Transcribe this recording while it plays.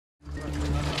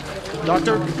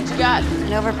Doctor? What you got?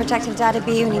 An overprotective Dada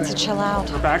B who needs to chill out.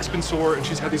 Her back's been sore, and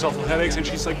she's had these awful headaches, and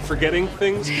she's, like, forgetting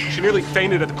things. She nearly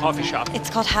fainted at the coffee shop. It's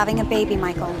called having a baby,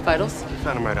 Michael. Vitals? We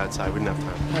found him right outside. We didn't have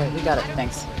time. All right, we got it.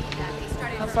 Thanks.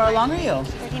 How far along are you?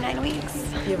 39 weeks.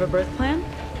 You have a birth plan?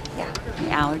 Yeah. Any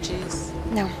allergies?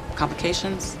 No.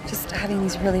 Complications? Just having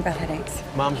these really bad headaches.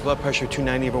 Mom's blood pressure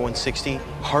 290 over 160,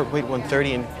 heart rate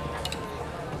 130, and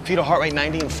fetal heart rate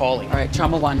 90 and falling. All right,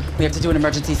 trauma 1. We have to do an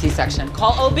emergency C-section.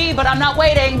 Call OB, but I'm not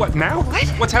waiting. What, now? What?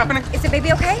 What's happening? Is the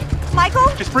baby okay? Michael?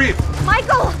 Just breathe.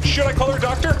 Michael! Should I call her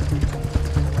doctor?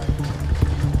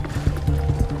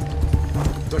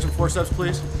 Do some forceps,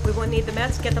 please. We won't need the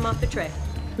meds. Get them off the tray.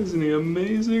 Isn't he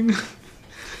amazing?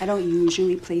 I don't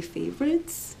usually play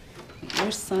favorites.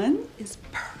 Your son is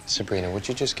perfect. Sabrina, would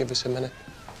you just give us a minute?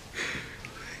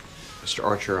 Mr.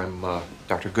 Archer, I'm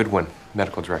Dr. Goodwin,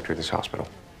 medical director of this hospital.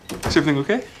 Is everything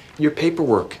okay? Your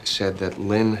paperwork said that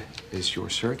Lynn is your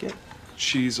surrogate,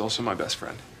 She's also my best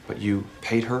friend. but you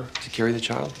paid her to carry the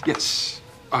child? Yes.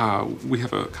 We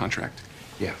have a contract.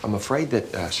 Yeah, I'm afraid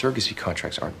that surrogacy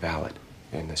contracts aren't valid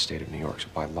in the state of New York. So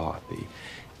by law, the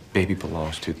baby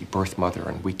belongs to the birth mother,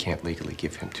 and we can't legally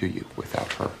give him to you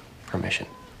without her permission.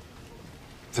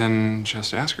 Then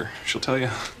just ask her. She'll tell you.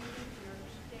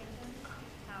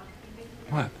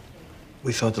 What?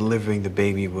 We thought delivering the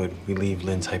baby would relieve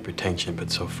Lynn's hypertension,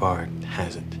 but so far it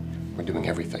hasn't. We're doing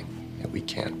everything that we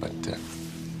can, but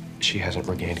she hasn't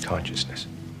regained consciousness.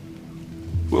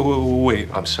 Wait.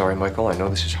 I'm sorry, Michael. I know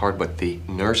this is hard, but the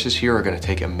nurses here are going to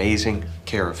take amazing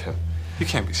care of him. You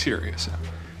can't be serious.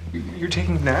 You're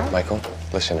taking him now? Michael,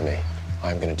 listen to me.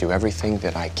 I'm going to do everything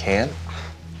that I can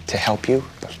to help you,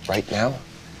 but right now,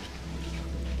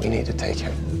 we need to take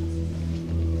him.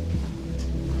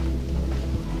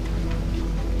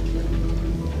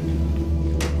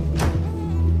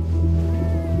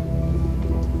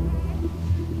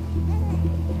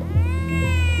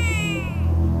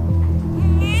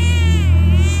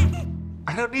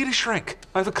 I don't need a shrink.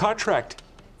 I have a contract.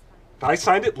 I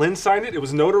signed it, Lynn signed it, it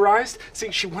was notarized.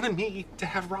 See, she wanted me to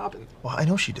have Robin. Well, I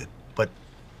know she did, but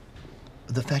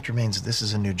the fact remains this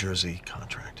is a New Jersey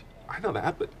contract. I know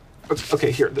that, but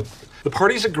okay, here. The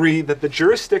parties agree that the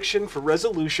jurisdiction for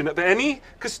resolution of any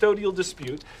custodial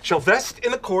dispute shall vest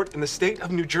in a court in the state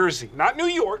of New Jersey. Not New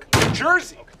York, New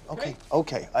Jersey.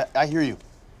 Okay, I hear you.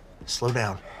 Slow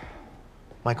down.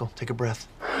 Michael, take a breath.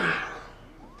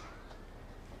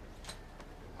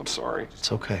 I'm sorry.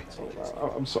 It's okay.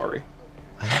 I'm sorry.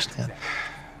 I understand.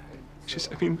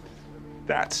 Just, I mean,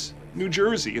 that's New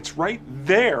Jersey. It's right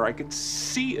there. I could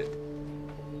see it.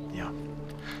 Yeah.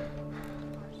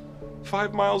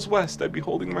 5 miles west, I'd be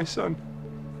holding my son.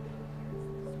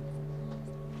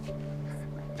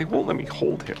 They won't let me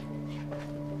hold him.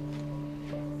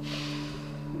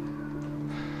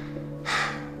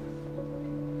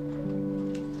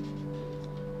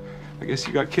 I guess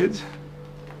you got kids?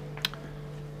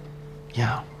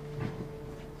 Yeah.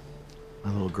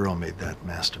 My little girl made that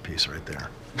masterpiece right there.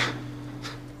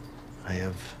 I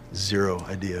have zero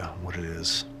idea what it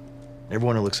is.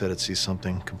 Everyone who looks at it sees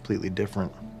something completely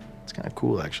different. It's kind of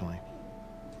cool, actually.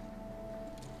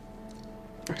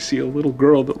 I see a little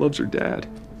girl that loves her dad.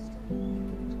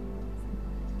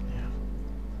 Yeah.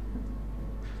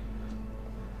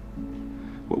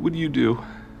 What would you do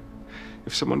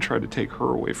if someone tried to take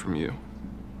her away from you?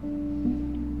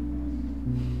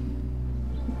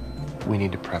 We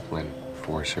need to prep Lynn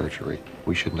for surgery.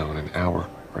 We should know in an hour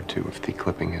or two if the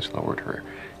clipping has lowered her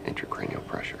intracranial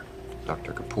pressure.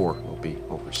 Dr. Kapoor will be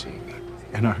overseeing that.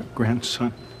 And our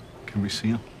grandson, can we see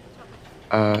him?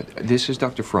 This is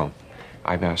Dr. Frome.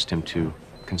 I've asked him to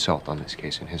consult on this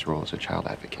case in his role as a child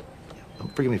advocate.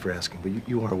 Forgive me for asking, but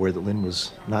you are aware that Lynn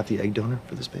was not the egg donor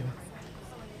for this baby?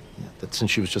 Yeah, that since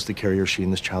she was just the carrier, she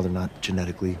and this child are not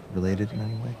genetically related in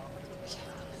any way?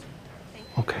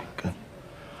 Okay, good.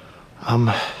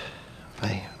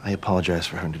 I apologize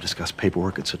for having to discuss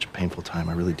paperwork at such a painful time.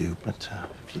 I really do. But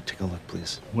if you take a look,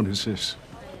 please. What is this?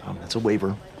 It's a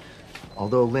waiver.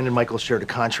 Although Lynn and Michael shared a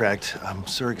contract,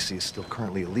 surrogacy is still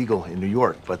currently illegal in New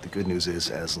York. But the good news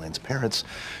is, as Lynn's parents,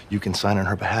 you can sign on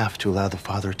her behalf to allow the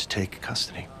father to take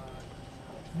custody.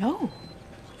 No.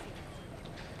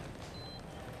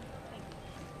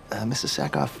 Mrs.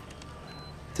 Sackhoff,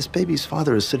 this baby's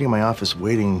father is sitting in my office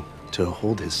waiting to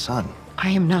hold his son. I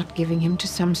am not giving him to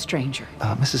some stranger.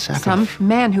 Mrs. Sackhoff. Some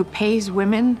man who pays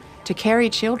women to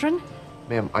carry children?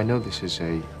 Ma'am, I know this is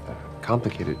a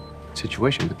complicated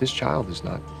situation, but this child is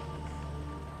not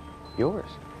yours.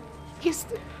 He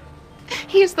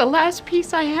is the last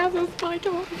piece I have of my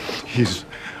daughter. He's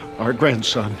our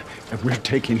grandson, and we're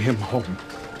taking him home.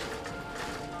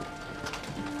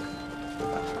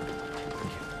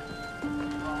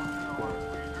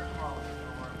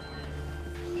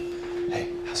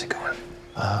 How's it going?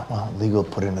 Well, legal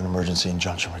put in an emergency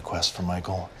injunction request for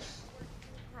Michael.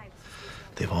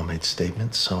 They've all made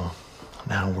statements, so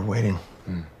now we're waiting.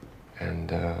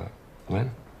 And,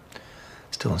 Lynn?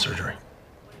 Still in surgery.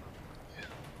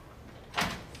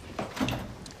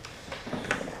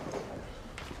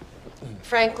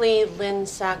 Frankly, Lynn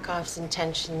Sackhoff's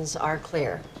intentions are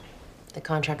clear. The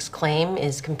contract's claim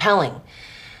is compelling.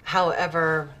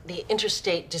 However, the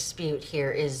interstate dispute here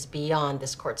is beyond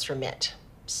this court's remit.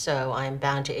 So I'm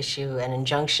bound to issue an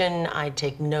injunction I'd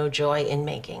take no joy in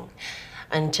making.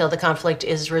 Until the conflict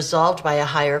is resolved by a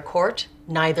higher court,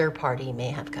 neither party may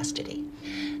have custody.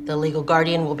 The legal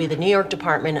guardian will be the New York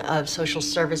Department of Social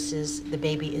Services. The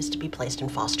baby is to be placed in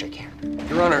foster care.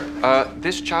 Your Honor,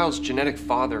 this child's genetic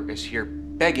father is here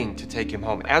begging to take him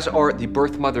home, as are the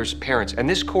birth mother's parents. And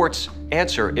this court's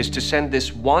answer is to send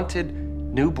this wanted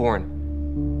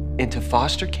newborn into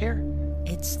foster care?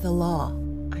 It's the law.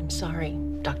 I'm sorry,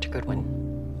 Dr.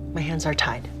 Goodwin. My hands are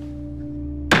tied.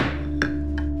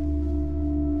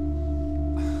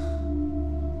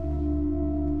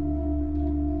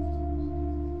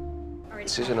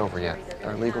 This isn't over yet.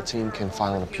 Our legal team can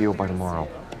file an appeal by tomorrow.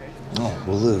 Oh,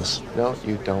 we'll lose. No,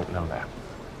 you don't know that.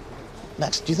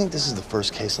 Max, do you think this is the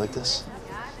first case like this?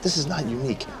 This is not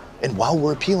unique. And while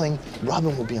we're appealing,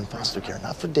 Robin will be in foster care,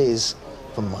 not for days,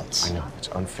 for months. I know, it's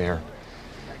unfair,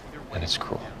 and it's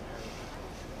cruel.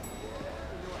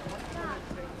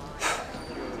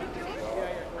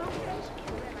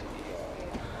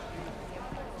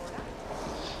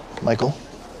 Michael,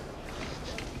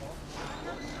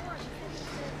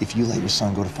 if you let your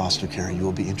son go to foster care, you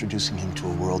will be introducing him to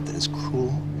a world that is cruel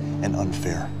and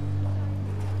unfair.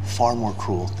 Far more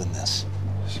cruel than this.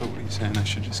 So what are you saying? I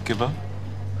should just give up?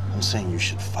 I'm saying you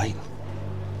should fight.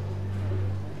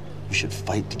 You should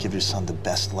fight to give your son the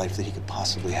best life that he could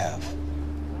possibly have.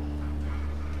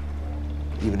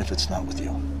 Even if it's not with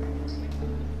you.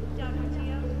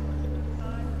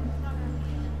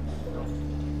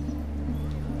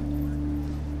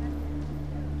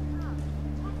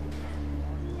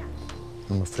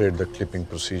 I'm afraid the clipping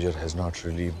procedure has not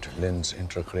relieved Lynn's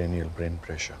intracranial brain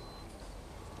pressure.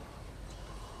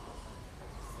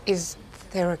 Is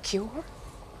there a cure?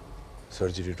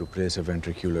 Surgery to place a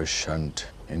ventricular shunt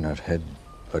in her head,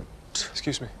 but...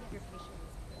 Excuse me.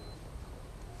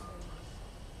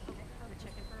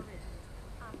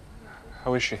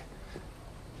 How is she?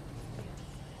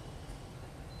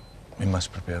 We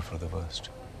must prepare for the worst.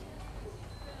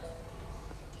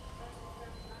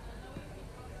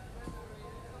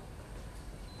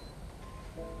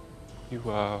 You've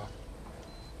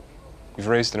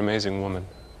raised an amazing woman.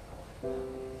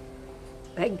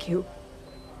 Thank you.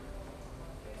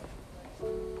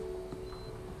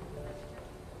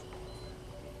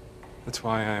 That's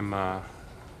why I'm,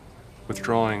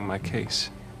 withdrawing my case.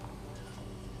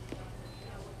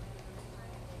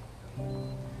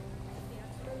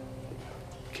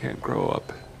 Can't grow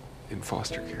up in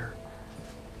foster care.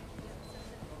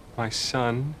 My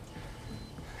son,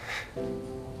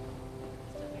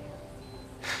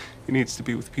 he needs to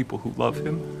be with people who love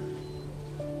him,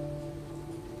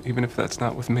 even if that's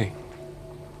not with me.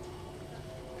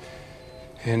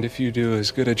 And if you do as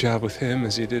good a job with him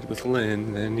as you did with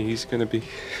Lynn, then he's gonna be...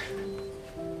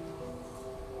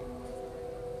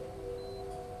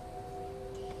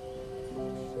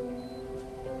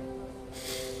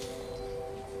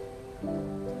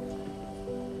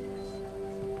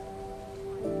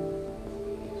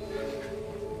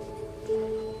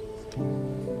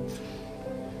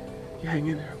 You hang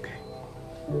in there, okay?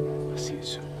 I'll see you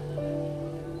soon.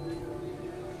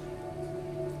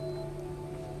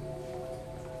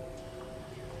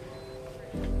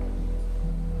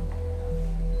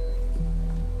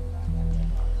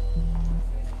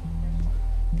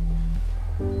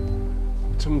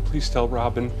 Someone please tell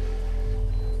Robin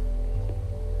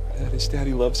that his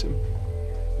daddy loves him.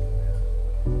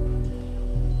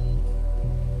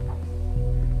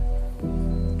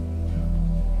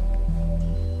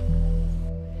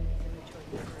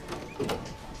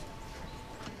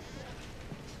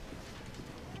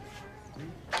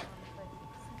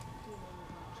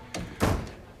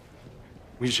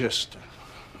 We just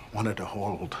wanted to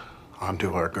hold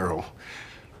onto our girl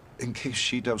in case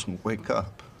she doesn't wake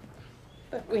up.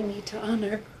 But we need to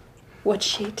honor what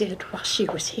she did while she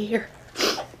was here.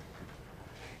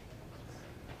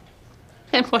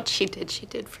 And what she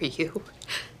did for you.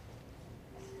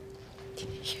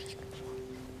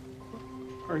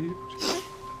 Are you?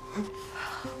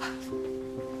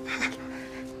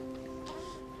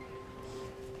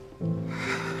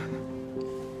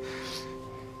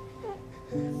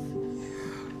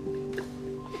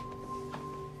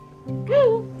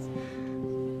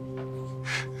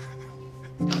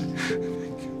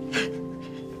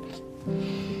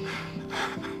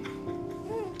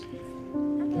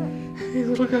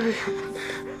 Okay.